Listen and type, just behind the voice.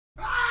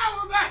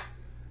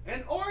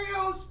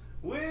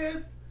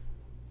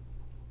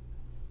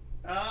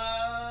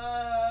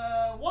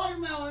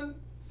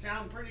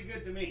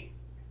good to me.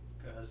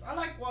 Because I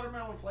like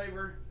watermelon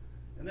flavor.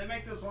 And they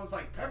make those ones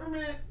like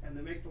peppermint. And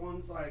they make the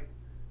ones like,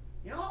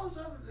 you know, all those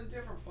other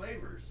different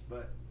flavors.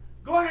 But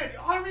go ahead.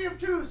 Army of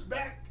Two's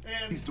back.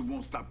 And Easter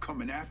won't stop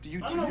coming after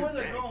you. I don't know where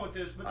they're going with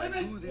this. But they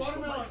make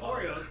watermelon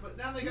Oreos. But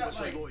now they got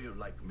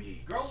like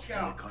me. Girl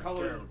Scout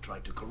Cartel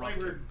tried to corrupt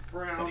him,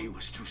 brown. but he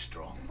was too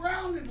strong.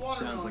 Brown and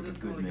watermelon like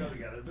doesn't really go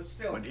together. But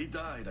still. When he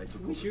died, I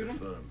took over the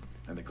firm.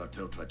 And the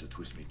cartel tried to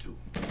twist me too.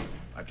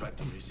 I tried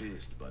to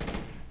resist, but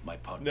my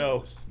partner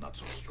was not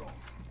so strong.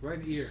 Right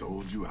in here.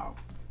 Sold you out.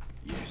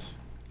 Yes.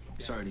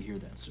 Sorry to hear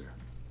that, sir.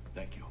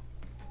 Thank you.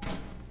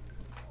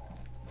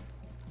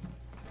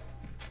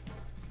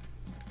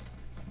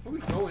 Where are we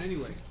going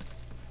anyway?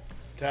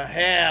 To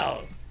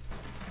hell.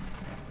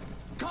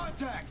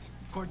 Contacts!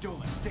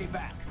 Cordova, stay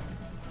back.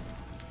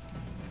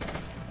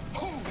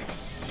 Holy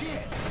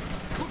shit!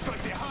 Looks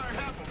like they hired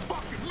half of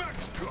fucking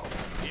Mexico.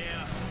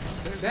 Yeah.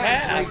 There's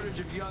That's a shortage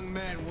of young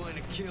men willing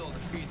to kill to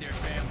feed their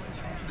families.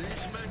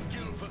 These men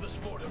kill for the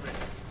sport of it.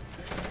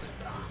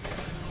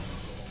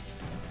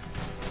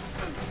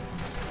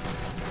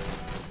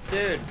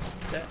 Dude,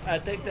 I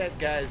think that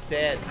guy's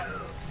dead.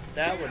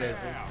 That one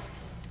isn't.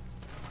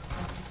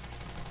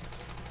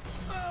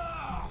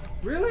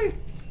 Really?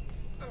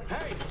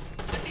 Hey,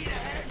 I need a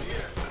hand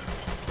here.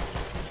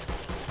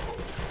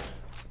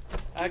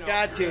 I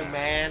got you,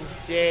 man.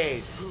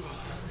 Jeez.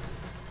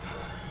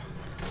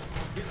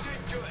 You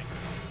did good.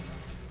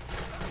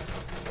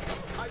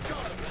 I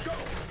got him. Go.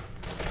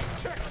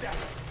 Check that.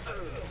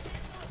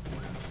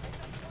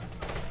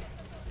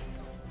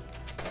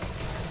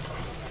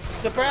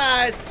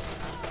 Surprise!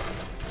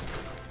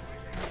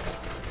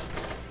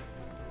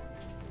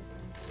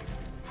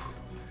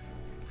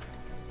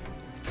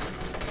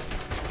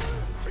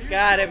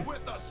 Got him.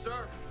 With us,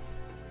 sir.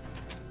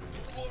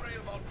 Don't worry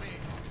about me.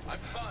 I'm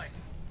fine.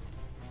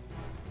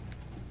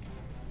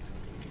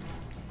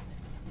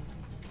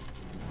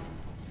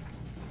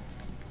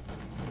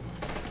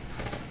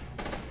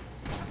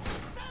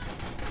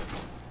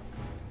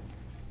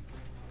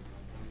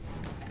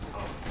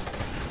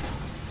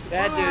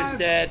 That dude's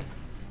dead.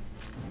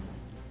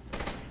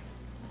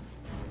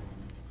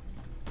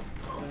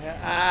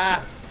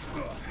 Ah!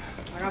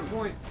 I got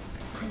point.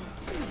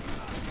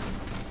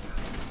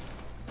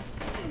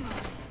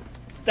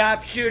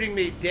 Stop shooting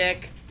me,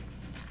 dick.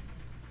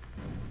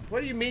 What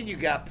do you mean you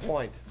got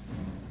point?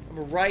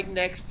 I'm right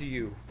next to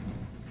you.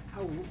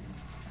 How?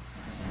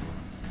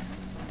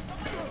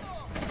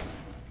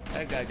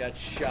 That guy got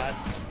shot.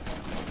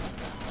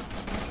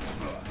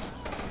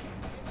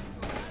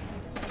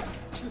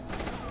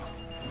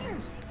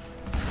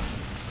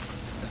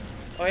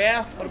 Oh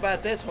yeah? What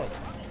about this one?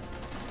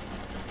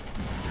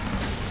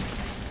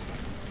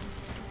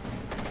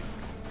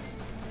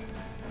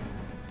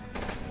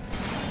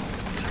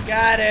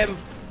 Got him.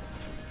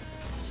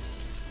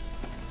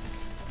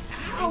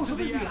 Ow,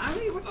 something behind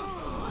me? What the?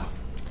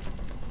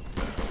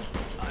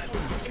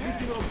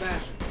 Sneaky little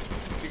bastard.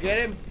 You get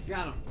him?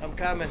 Got him. I'm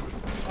coming.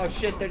 Oh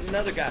shit, there's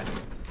another guy.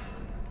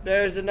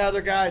 There's another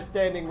guy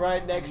standing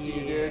right next to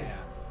you, dude.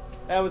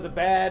 That was a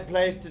bad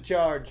place to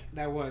charge.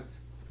 That was.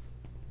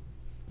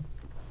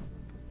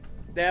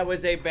 That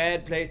was a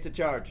bad place to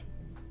charge.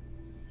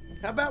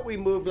 How about we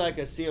move like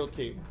a SEAL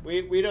team?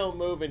 We don't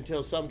move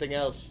until something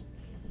else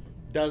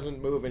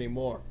doesn't move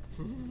anymore.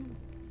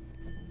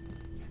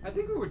 I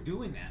think we were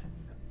doing that.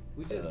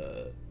 We just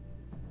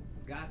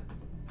got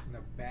in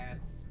a bad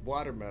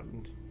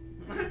Watermelon.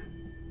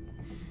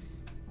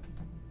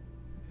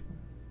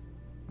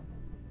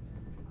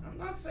 I'm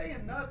not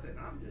saying nothing.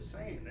 I'm just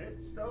saying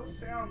those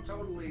sound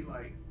totally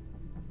like.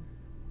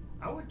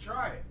 I would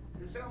try it.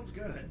 It sounds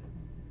good.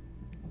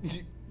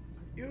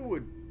 You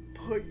would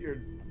put your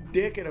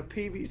dick in a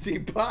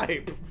PVC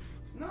pipe.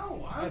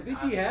 No, I think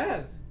he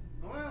has.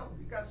 Well,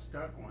 you got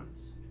stuck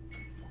once.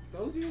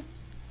 Told you.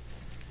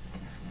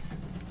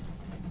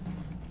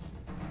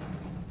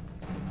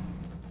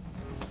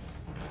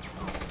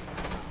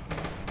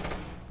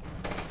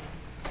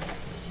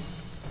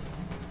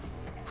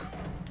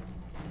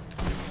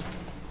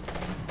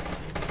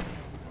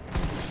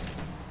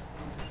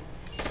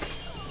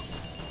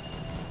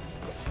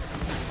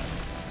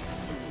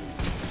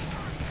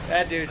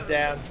 That dude's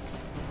down.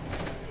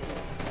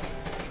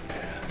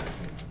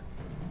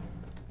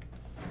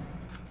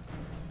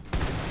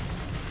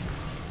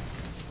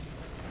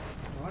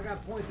 Well, I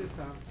got point this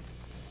time.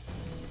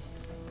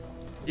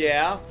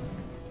 Yeah.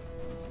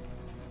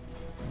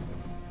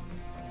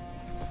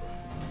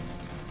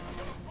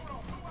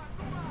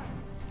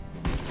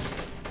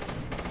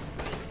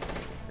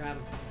 Got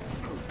him.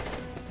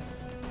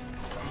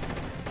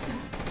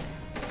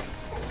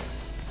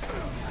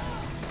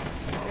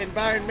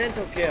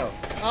 Environmental kill.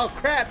 Oh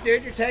crap,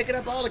 dude, you're taking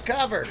up all the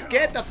cover.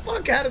 Get the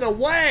fuck out of the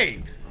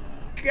way.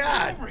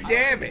 God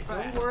damn it.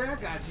 Don't worry, I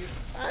got you.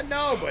 I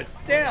know, but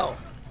still.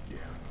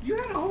 You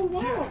had a whole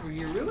wall over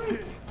here, really?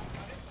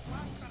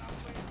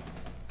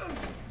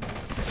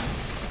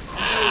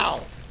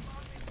 Ow.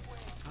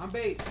 I'm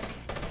bait.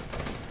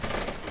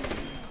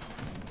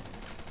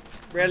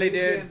 Really,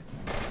 dude?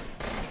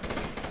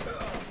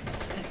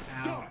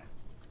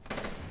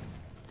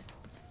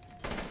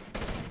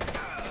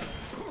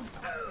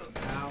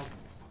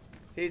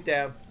 He's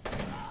down.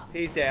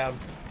 He's down.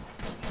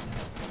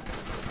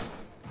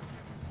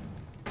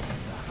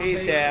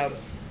 He's down.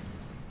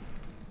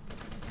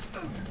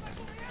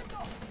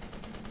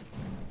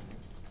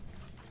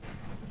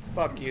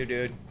 Fuck you,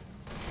 dude.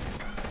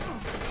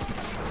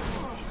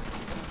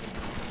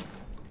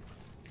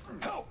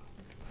 Help!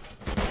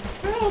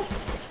 Help!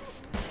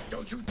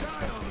 Don't you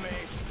die on me!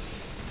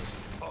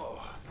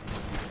 Oh.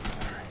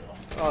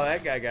 Oh,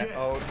 that guy got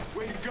owned.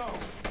 Way to go!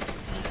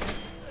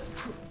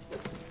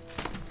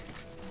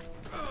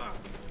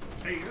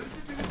 Hey, who's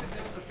the dude that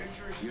gets the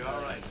pictures? You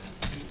all right?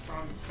 In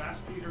songs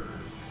Fast Peter?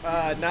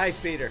 Nice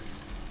Peter.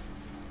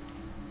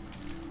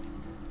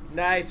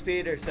 Nice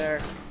Peter, sir.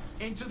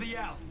 Into the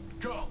alley.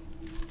 Go!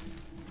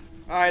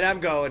 Alright, I'm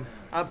going.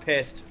 I'm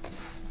pissed.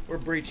 We're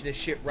breaching this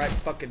shit right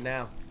fucking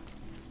now.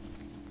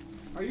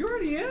 Are you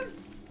already in?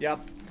 Yep.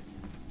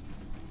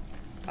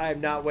 I am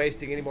not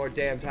wasting any more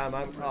damn time.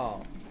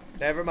 Oh.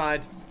 Never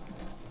mind.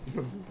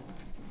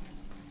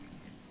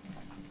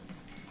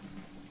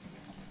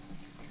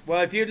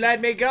 Well, if you'd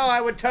let me go,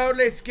 I would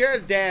totally secure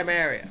the damn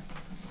area.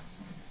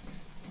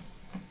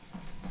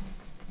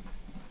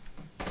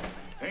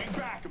 Hang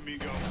back,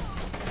 amigo.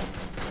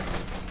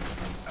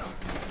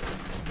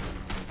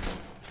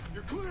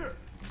 You're clear.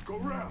 Go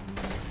round.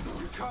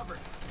 You're covered.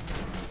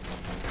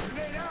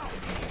 Grenade out.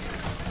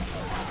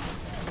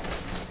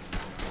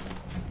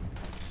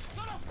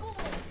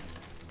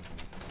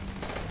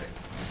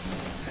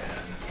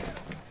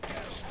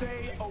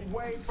 Stay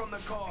away from the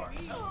cars.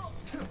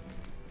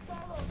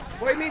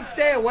 What do you mean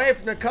stay away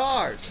from the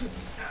cars?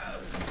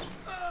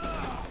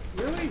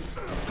 Really?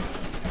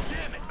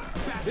 Damn it.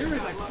 There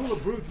is like full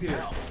of brutes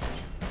here.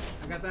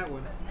 I got that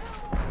one.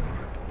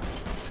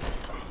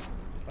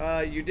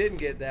 You didn't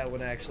get that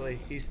one actually.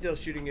 He's still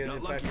shooting you in the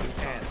fucking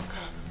pants.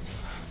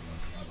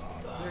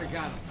 There,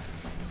 got him.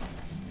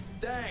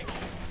 Thanks.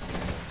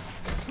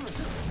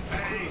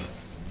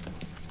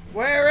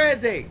 Where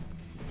is he?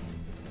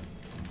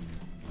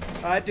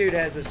 That dude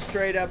has a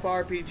straight up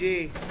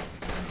RPG.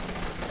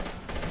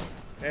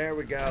 There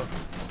we go.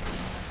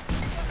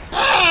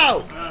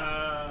 Oh!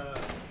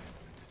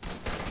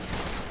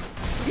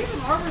 He's an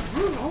armored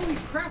brute. Holy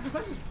crap,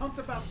 because I just pumped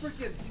about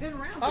freaking 10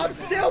 rounds. I'm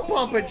still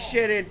pumping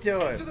shit into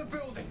To him. the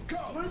building. Go.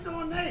 Where's the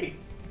one Nate?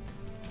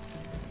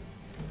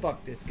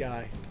 Fuck this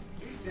guy.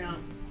 He's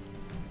down.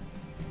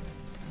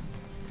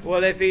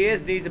 Well, if he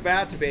is, he's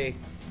about to be.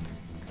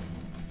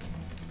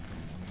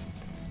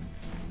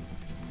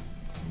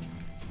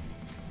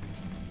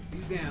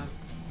 He's down.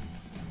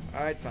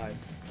 Alright, fine.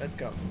 Let's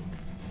go.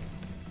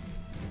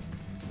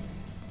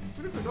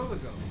 Where did Cordova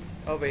go?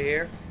 Over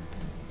here.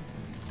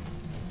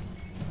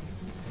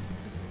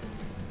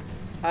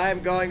 I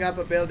am going up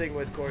a building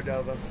with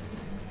Cordova.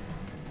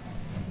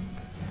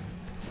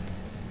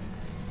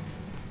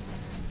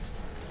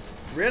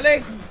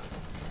 Really?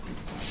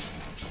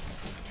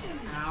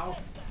 Ow.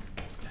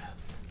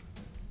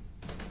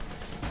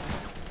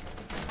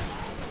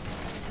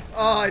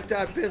 Oh, I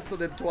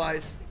pistoled him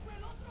twice.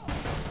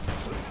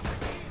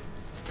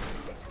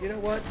 You know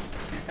what?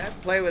 Have to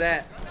play with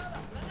that.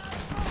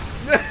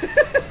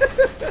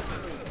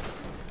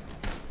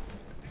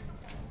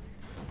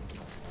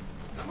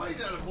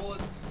 Somebody's out of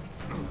bullets.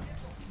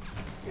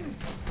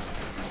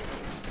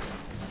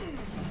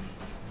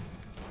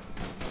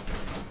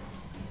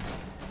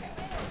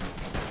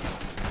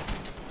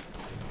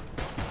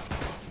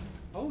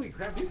 Holy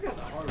crap, these guys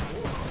are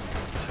hardcore.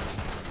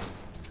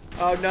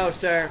 Oh no,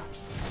 sir.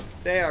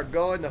 They are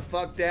going the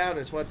fuck down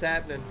is what's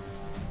happening.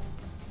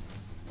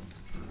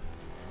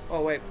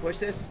 Oh wait, push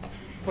this?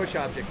 Push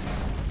object.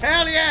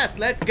 Hell yes,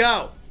 let's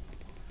go.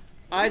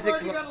 Isaac.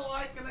 Already got a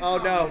like and a Oh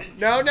no, comment.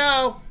 no,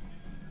 no.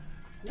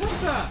 What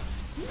the?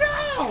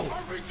 No!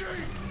 RPG.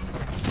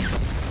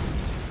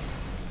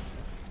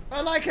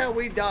 I like how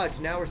we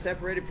dodged. Now we're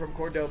separated from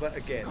Cordova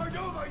again.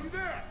 Cordova, you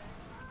there?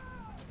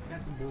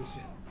 That's some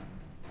bullshit.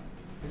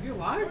 Is he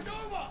alive?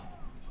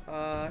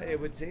 Cordova. It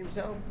would seem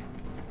so.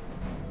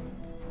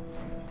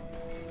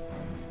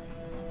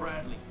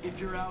 Bradley, if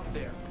you're out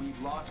there, we've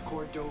lost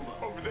Cordova.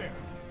 Over there.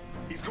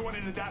 He's going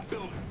into that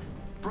building.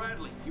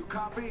 Bradley, you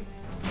copy?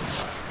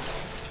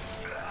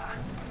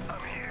 I'm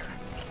here.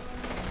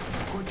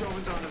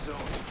 Cordova's on his own.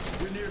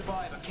 We're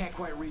nearby, but can't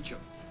quite reach him.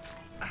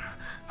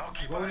 I'll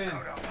keep Going my in.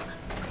 out on him.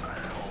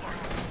 Hold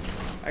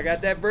on. I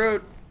got that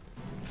brute.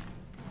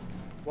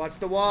 Watch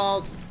the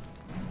walls.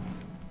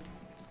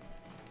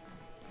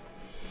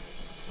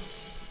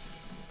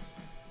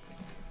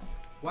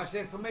 Watch the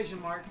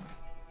exclamation mark.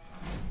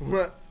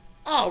 What?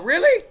 Oh,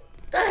 really?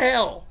 The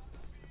hell?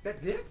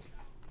 That's it?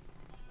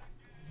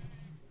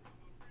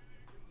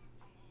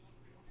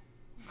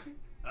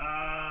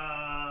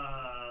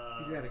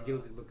 He's got a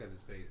guilty look at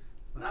his face.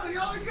 It's No, not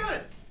y'all are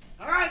good.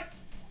 All right.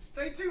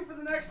 Stay tuned for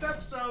the next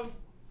episode.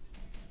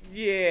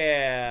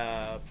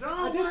 Yeah.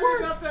 Don't did worry work.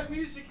 about that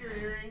music you're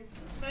hearing.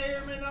 It may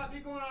or may not be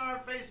going on our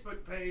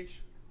Facebook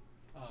page.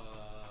 Uh,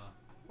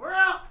 We're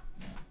out.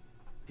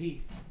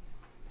 peace.